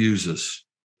author uses.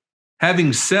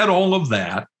 Having said all of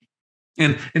that,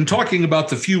 and talking about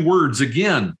the few words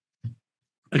again,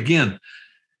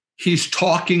 he's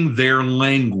talking their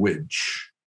language.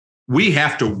 We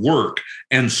have to work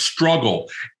and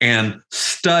struggle and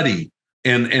study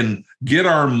and get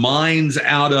our minds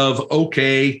out of,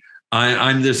 okay,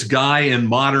 I'm this guy in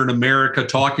modern America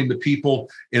talking to people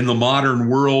in the modern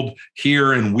world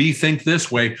here, and we think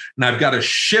this way, and I've got to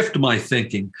shift my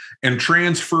thinking and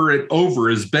transfer it over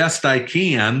as best I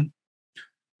can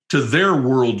to their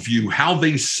worldview, how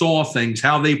they saw things,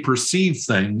 how they perceive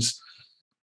things.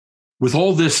 With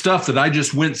all this stuff that I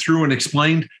just went through and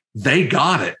explained, they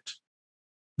got it.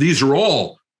 These are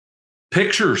all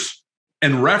pictures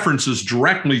and references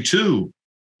directly to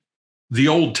the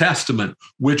Old Testament,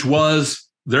 which was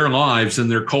their lives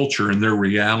and their culture and their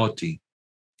reality.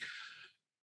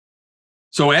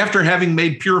 So after having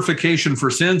made purification for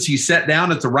sins, he sat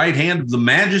down at the right hand of the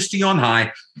majesty on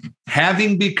high,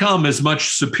 having become as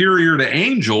much superior to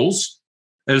angels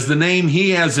as the name he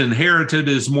has inherited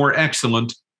is more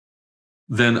excellent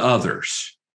than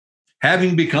others.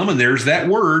 Having become, and there's that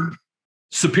word,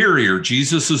 superior.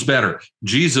 Jesus is better.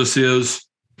 Jesus is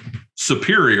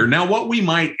superior. Now, what we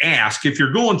might ask, if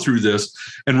you're going through this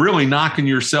and really knocking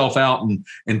yourself out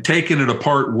and taking it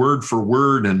apart word for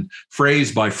word and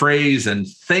phrase by phrase and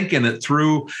thinking it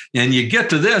through, and you get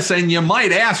to this and you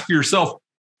might ask yourself,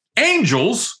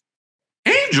 angels,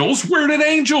 where did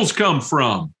angels come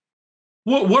from?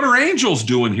 What are angels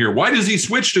doing here? Why does he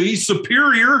switch to he's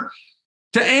superior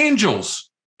to angels?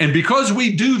 And because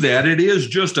we do that, it is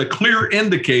just a clear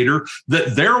indicator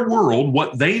that their world,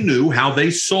 what they knew, how they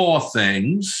saw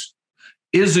things,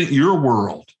 isn't your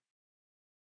world.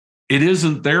 It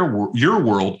isn't your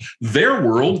world. Their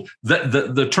world,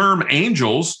 the term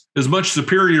angels is much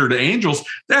superior to angels.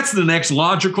 That's the next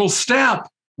logical step.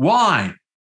 Why?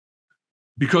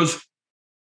 Because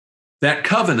that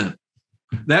covenant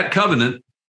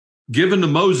given to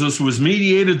Moses was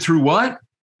mediated through what?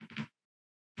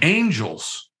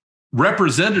 Angels,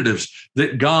 representatives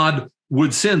that God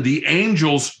would send. The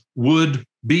angels would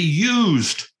be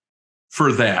used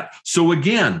for that. So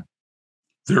again,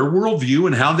 their worldview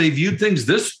and how they viewed things,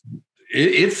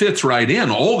 it fits right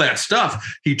in. All that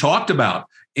stuff he talked about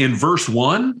in verse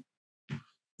 1,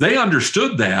 they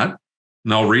understood that.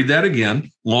 And I'll read that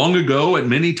again. Long ago, at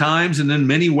many times and in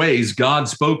many ways, God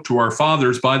spoke to our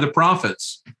fathers by the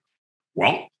prophets.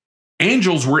 Well,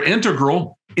 angels were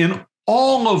integral in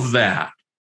all of that.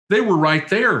 They were right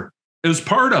there as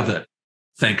part of it.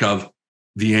 Think of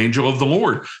the angel of the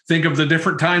Lord. Think of the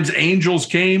different times angels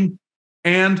came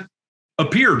and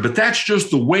appeared, but that's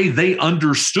just the way they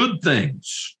understood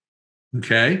things.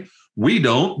 Okay? We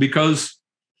don't, because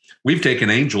we've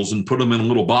taken angels and put them in a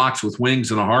little box with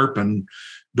wings and a harp and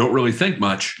don't really think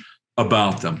much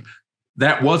about them.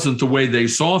 That wasn't the way they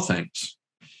saw things.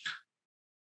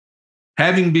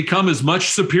 Having become as much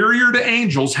superior to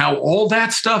angels, how all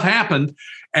that stuff happened,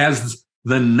 as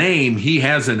the name he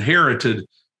has inherited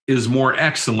is more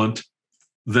excellent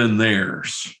than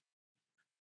theirs.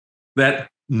 That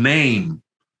name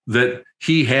that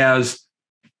he has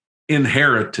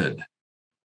inherited.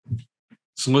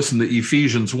 So listen to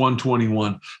Ephesians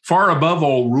 1:21. Far above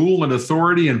all rule and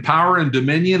authority and power and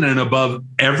dominion, and above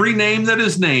every name that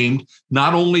is named,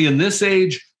 not only in this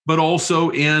age, but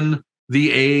also in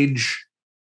the age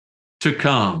to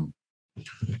come.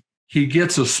 He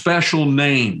gets a special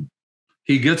name.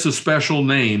 He gets a special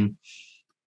name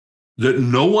that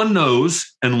no one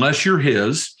knows unless you're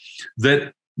his,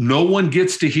 that no one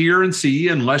gets to hear and see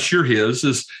unless you're his,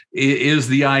 is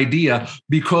the idea,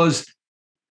 because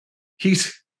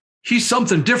he's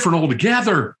something different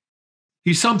altogether.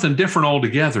 He's something different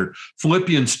altogether.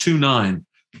 Philippians 2:9.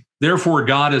 Therefore,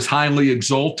 God has highly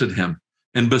exalted him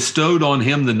and bestowed on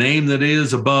him the name that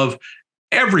is above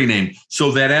every name,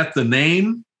 so that at the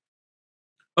name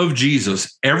of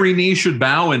Jesus, every knee should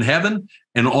bow in heaven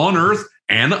and on earth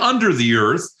and under the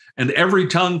earth, and every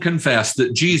tongue confess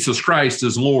that Jesus Christ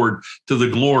is Lord, to the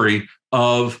glory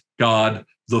of God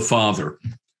the Father.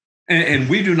 And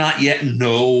we do not yet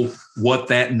know what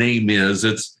that name is.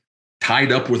 It's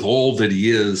tied up with all that he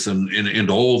is and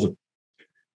all the.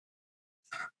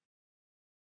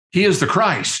 He is the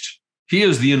Christ. He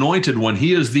is the anointed one.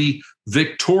 He is the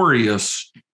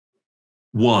victorious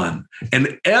one.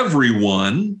 And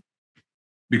everyone,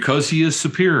 because he is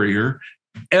superior,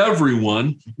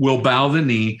 everyone will bow the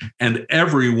knee and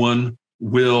everyone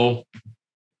will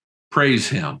praise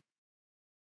him.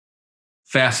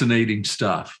 Fascinating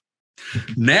stuff.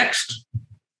 Next,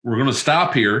 we're going to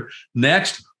stop here.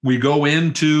 Next, we go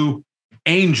into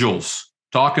angels,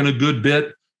 talking a good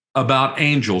bit about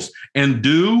angels. And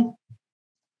do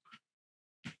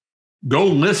go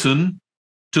listen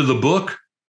to the book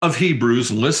of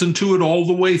Hebrews, listen to it all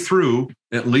the way through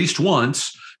at least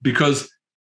once, because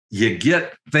you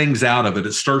get things out of it.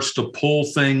 It starts to pull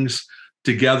things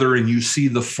together and you see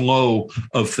the flow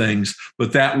of things,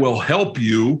 but that will help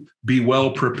you be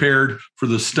well prepared for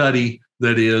the study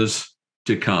that is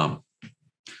to come.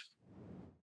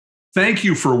 Thank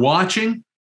you for watching.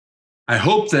 I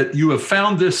hope that you have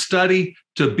found this study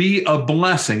to be a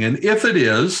blessing. And if it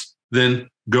is, then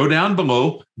go down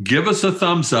below, give us a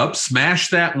thumbs up, smash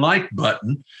that like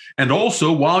button. And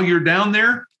also, while you're down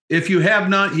there, if you have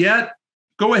not yet,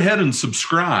 go ahead and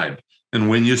subscribe. And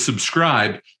when you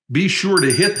subscribe, be sure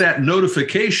to hit that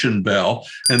notification bell,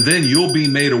 and then you'll be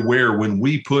made aware when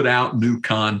we put out new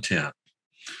content.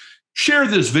 Share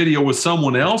this video with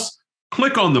someone else,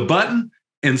 click on the button,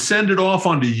 and send it off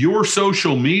onto your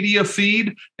social media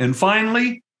feed. And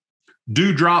finally,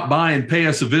 do drop by and pay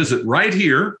us a visit right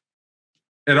here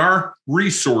at our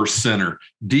resource center,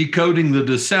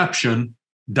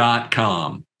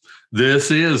 decodingthedeception.com.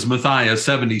 This is Matthias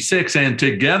 76, and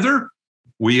together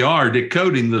we are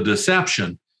decoding the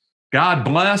deception. God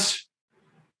bless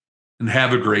and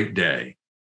have a great day.